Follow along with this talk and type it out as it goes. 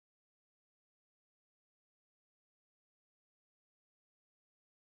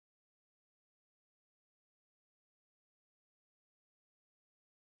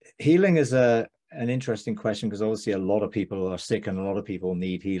healing is an interesting question, because obviously a lot of people are sick and a lot of people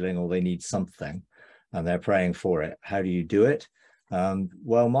need healing, or they need something and they're praying for it. How do you do it?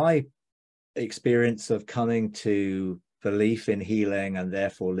 Well, my experience of coming to belief in healing and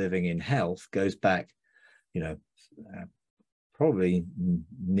therefore living in health goes back, probably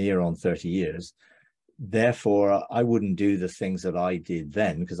near on 30 years. Therefore, I wouldn't do the things that I did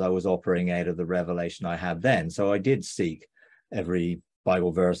then, because I was operating out of the revelation I had then. So I did seek every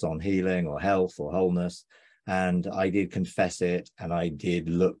Bible verse on healing or health or wholeness, and I did confess it, and I did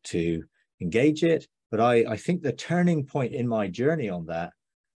look to engage it. But I think the turning point in my journey on that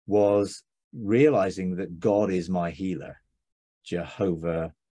was realizing that God is my healer.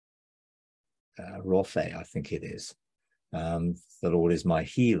 Jehovah Rapha, I think it is. The Lord is my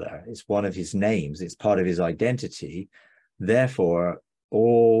healer. It's one of his names. It's part of his identity. Therefore,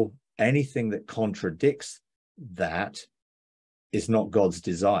 anything that contradicts that is not God's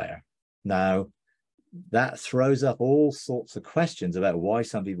desire. Now, that throws up all sorts of questions about why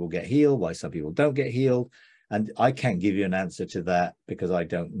some people get healed, why some people don't get healed. And I can't give you an answer to that, because I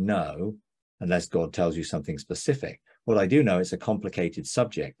don't know, unless God tells you something specific. What I do know, it's a complicated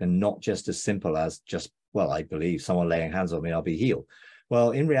subject, and not just as simple as just, well, I believe someone laying hands on me, I'll be healed.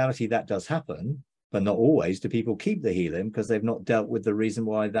 Well, in reality, that does happen, but not always do people keep the healing, because they've not dealt with the reason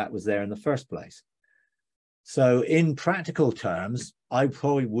why that was there in the first place. So in practical terms, I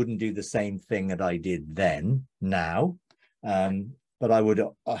probably wouldn't do the same thing that I did then, now, but I would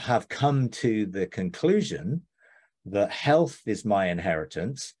have come to the conclusion that health is my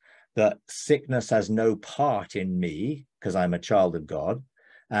inheritance, that sickness has no part in me because I'm a child of God,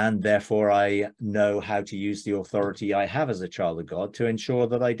 and therefore I know how to use the authority I have as a child of God to ensure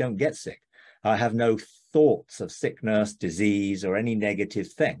that I don't get sick. I have no thoughts of sickness, disease, or any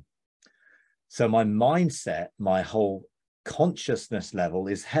negative thing. So my mindset, my whole consciousness level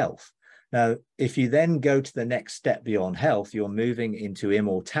is health. Now, if you then go to the next step beyond health, you're moving into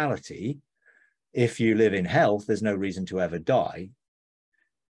immortality. If you live in health, there's no reason to ever die,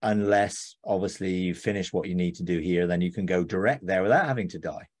 unless obviously you finish what you need to do here, then you can go direct there without having to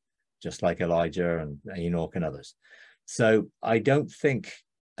die, just like Elijah and Enoch and others. So I don't think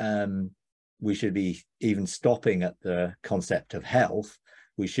we should be even stopping at the concept of health.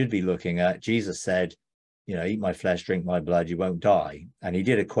 We should be looking at, Jesus said, eat my flesh, drink my blood, you won't die. And he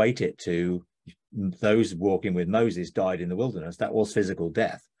did equate it to those walking with Moses died in the wilderness. That was physical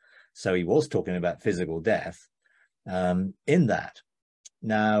death. So he was talking about physical death in that.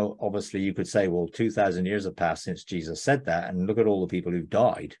 Now, obviously, you could say, well, 2,000 years have passed since Jesus said that, and look at all the people who've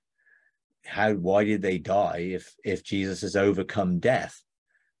died. Why did they die if Jesus has overcome death?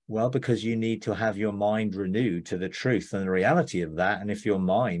 Well, because you need to have your mind renewed to the truth and the reality of that. And if your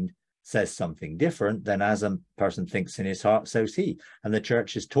mind says something different, then as a person thinks in his heart, so's he. And the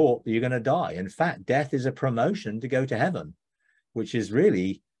church is taught that you're going to die. In fact, death is a promotion to go to heaven, which is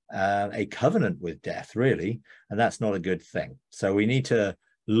really a covenant with death, really. And that's not a good thing. So we need to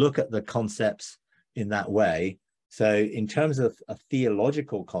look at the concepts in that way. So in terms of a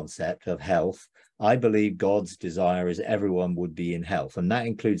theological concept of health, I believe God's desire is everyone would be in health, and that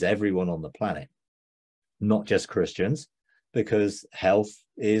includes everyone on the planet, not just Christians, because health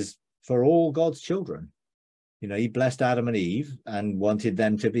is for all God's children. He blessed Adam and Eve and wanted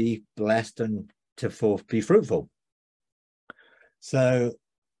them to be blessed and to be fruitful. So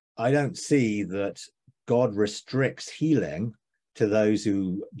I don't see that God restricts healing to those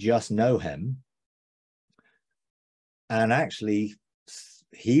who just know him. And actually,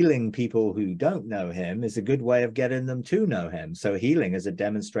 healing people who don't know him is a good way of getting them to know him. So healing is a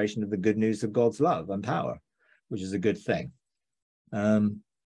demonstration of the good news of God's love and power, which is a good thing.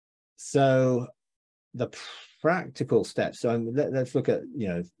 So the practical steps. So let's look at,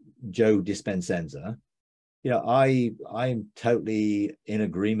 Joe Dispenza. I'm totally in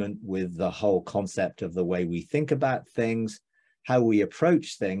agreement with the whole concept of the way we think about things, how we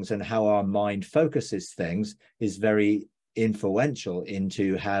approach things, and how our mind focuses things is very influential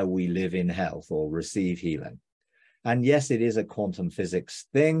into how we live in health or receive healing. And yes, it is a quantum physics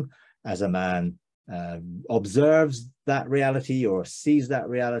thing. As a man observes that reality or sees that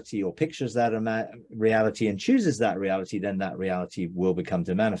reality or pictures that reality and chooses that reality, then that reality will become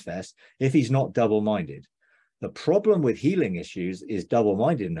to manifest if he's not double-minded. The problem with healing issues is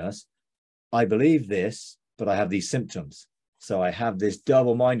double-mindedness. I believe this, but I have these symptoms. So I have this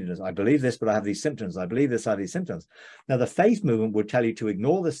double-mindedness. I believe this, but I have these symptoms. I believe this, I have these symptoms. Now, the faith movement would tell you to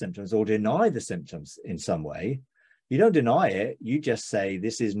ignore the symptoms or deny the symptoms in some way. You don't deny it. You just say,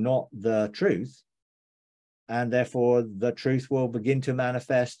 this is not the truth. And therefore, the truth will begin to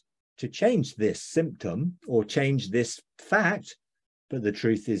manifest to change this symptom or change this fact, but the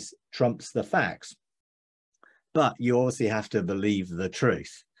truth is trumps the facts. But you obviously have to believe the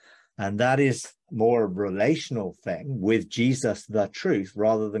truth. And that is more a relational thing with Jesus, the truth,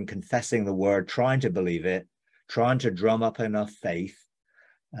 rather than confessing the word, trying to believe it, trying to drum up enough faith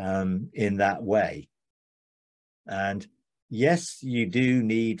in that way. And yes, you do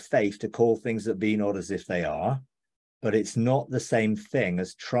need faith to call things that be not as if they are, but it's not the same thing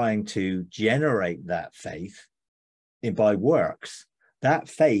as trying to generate that faith by works. That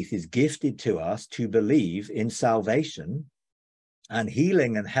faith is gifted to us to believe in salvation, and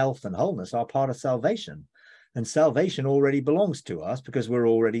healing and health and wholeness are part of salvation. And salvation already belongs to us because we're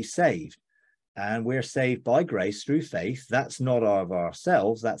already saved. And we're saved by grace through faith. That's not of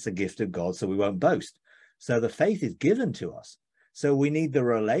ourselves. That's a gift of God, so we won't boast. So the faith is given to us. So we need the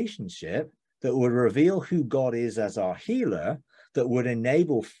relationship that would reveal who God is as our healer, that would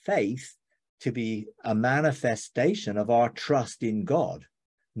enable faith to be a manifestation of our trust in God,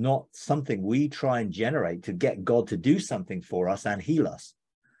 not something we try and generate to get God to do something for us and heal us,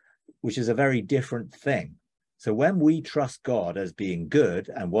 which is a very different thing. So when we trust God as being good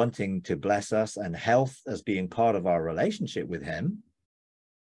and wanting to bless us, and health as being part of our relationship with him,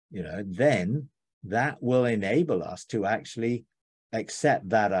 then that will enable us to actually accept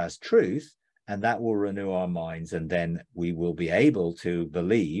that as truth, and that will renew our minds, and then we will be able to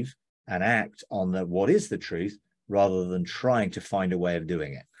believe and act on what is the truth, rather than trying to find a way of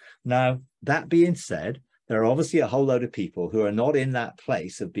doing it. Now, that being said, there are obviously a whole load of people who are not in that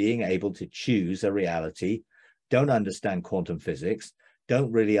place of being able to choose a reality, don't understand quantum physics,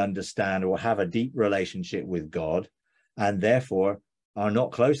 don't really understand or have a deep relationship with God, and therefore are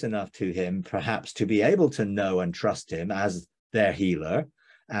not close enough to him, perhaps, to be able to know and trust him as their healer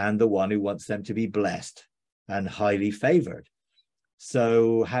and the one who wants them to be blessed and highly favored.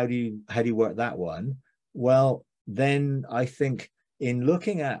 So how do you work that one? Well, then I think in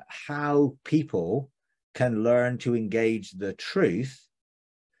looking at how people can learn to engage the truth,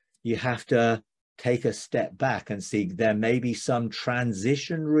 you have to take a step back and see there may be some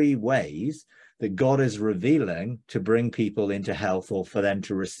transitionary ways that God is revealing to bring people into health, or for them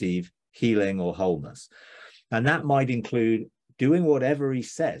to receive healing or wholeness. And that might include doing whatever he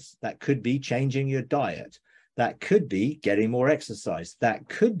says. That could be changing your diet. That could be getting more exercise. That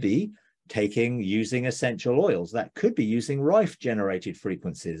could be using essential oils. That could be using Rife generated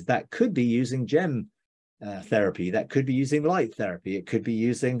frequencies. That could be using gem therapy. That could be using light therapy. It could be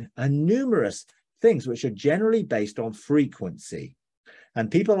using numerous things which are generally based on frequency. And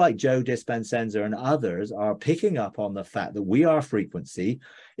people like Joe Dispenza and others are picking up on the fact that we are frequency.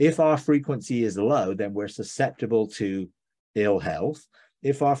 If our frequency is low, then we're susceptible to ill health.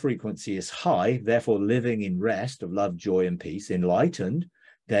 If our frequency is high, therefore living in rest of love, joy, and peace, enlightened,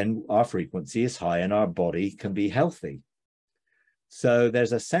 then our frequency is high and our body can be healthy. So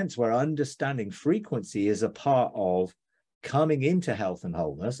there's a sense where understanding frequency is a part of coming into health and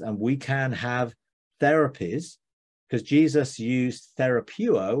wholeness, and we can have therapies, because Jesus used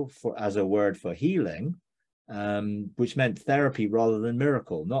therapeuo as a word for healing, which meant therapy rather than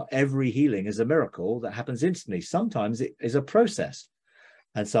miracle. Not every healing is a miracle that happens instantly. Sometimes it is a process.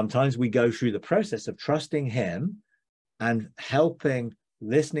 And sometimes we go through the process of trusting him and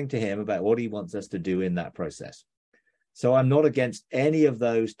listening to him about what he wants us to do in that process. So I'm not against any of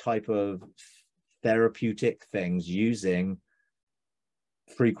those type of therapeutic things using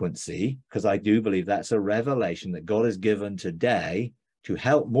frequency, because I do believe that's a revelation that God has given today to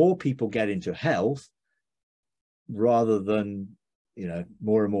help more people get into health, rather than,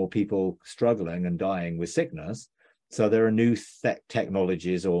 more and more people struggling and dying with sickness. So there are new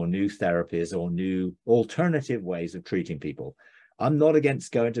technologies or new therapies or new alternative ways of treating people. I'm not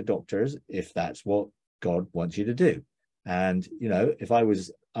against going to doctors if that's what God wants you to do. And, if I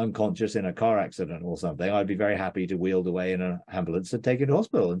was unconscious in a car accident or something, I'd be very happy to wheeled away in an ambulance and taken to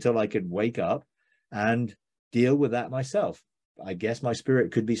hospital until I could wake up and deal with that myself. I guess my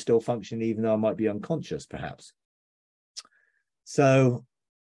spirit could be still functioning even though I might be unconscious, perhaps. So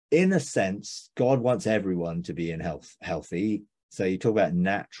in a sense, God wants everyone to be in healthy. So you talk about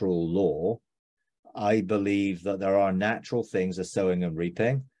natural law. I believe that there are natural things of sowing and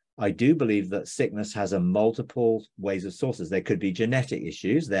reaping. I do believe that sickness has a multiple ways of sources. There could be genetic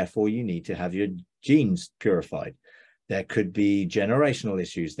issues, therefore you need to have your genes purified. There could be generational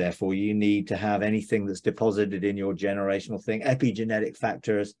issues, therefore you need to have anything that's deposited in your generational thing, epigenetic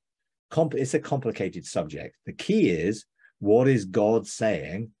factors. It's a complicated subject. The key is, what is God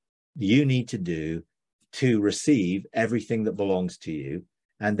saying you need to do to receive everything that belongs to you?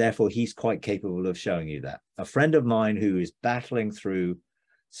 And therefore he's quite capable of showing you that. A friend of mine who is battling through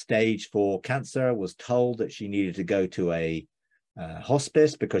stage 4 cancer was told that she needed to go to a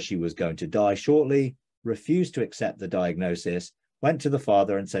hospice because she was going to die shortly, refused to accept the diagnosis, went to the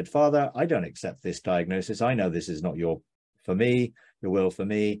father and said, "Father, I don't accept this diagnosis. I know this is not your will for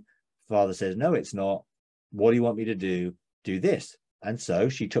me." Father says, "No, it's not. What do you want me to do? Do this." And so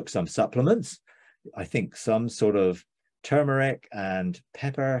she took some supplements, I think some sort of turmeric and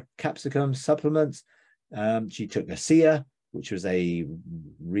pepper capsicum supplements. She took ASEA, which was a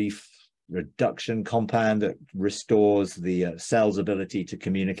reduction compound that restores the cell's ability to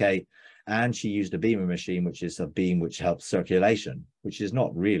communicate. And she used a beamer machine, which is a beam which helps circulation, which is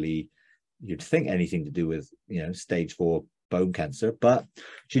not really, you'd think, anything to do with, stage 4 bone cancer, but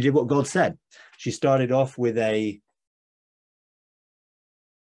she did what God said. She started off with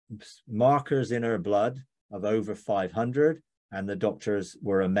markers in her blood of over 500, and the doctors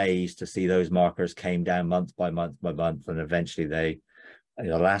were amazed to see those markers came down month by month by month, and eventually the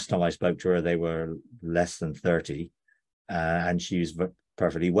last time I spoke to her, they were less than 30, and she's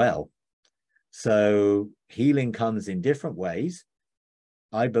perfectly well. So healing comes in different ways.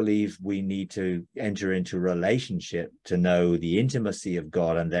 I believe we need to enter into relationship to know the intimacy of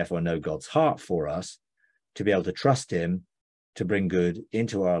God, and therefore know God's heart for us, to be able to trust him to bring good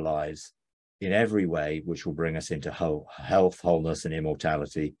into our lives in every way, which will bring us into health, wholeness, and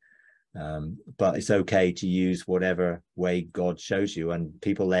immortality. But it's okay to use whatever way God shows you. And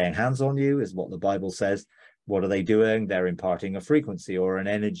people laying hands on you is what the Bible says. What are they doing? They're imparting a frequency or an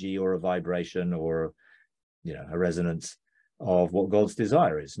energy or a vibration or, a resonance of what God's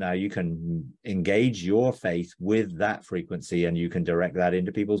desire is. Now, you can engage your faith with that frequency and you can direct that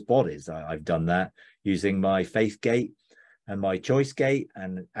into people's bodies. I've done that using my faith gate and my choice gate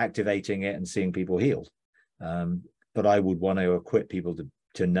and activating it and seeing people healed. But I would want to equip people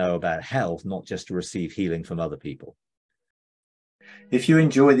to know about health, not just to receive healing from other people. If you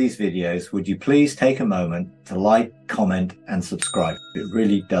enjoy these videos, would you please take a moment to like, comment, and subscribe? It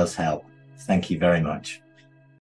really does help. Thank you very much.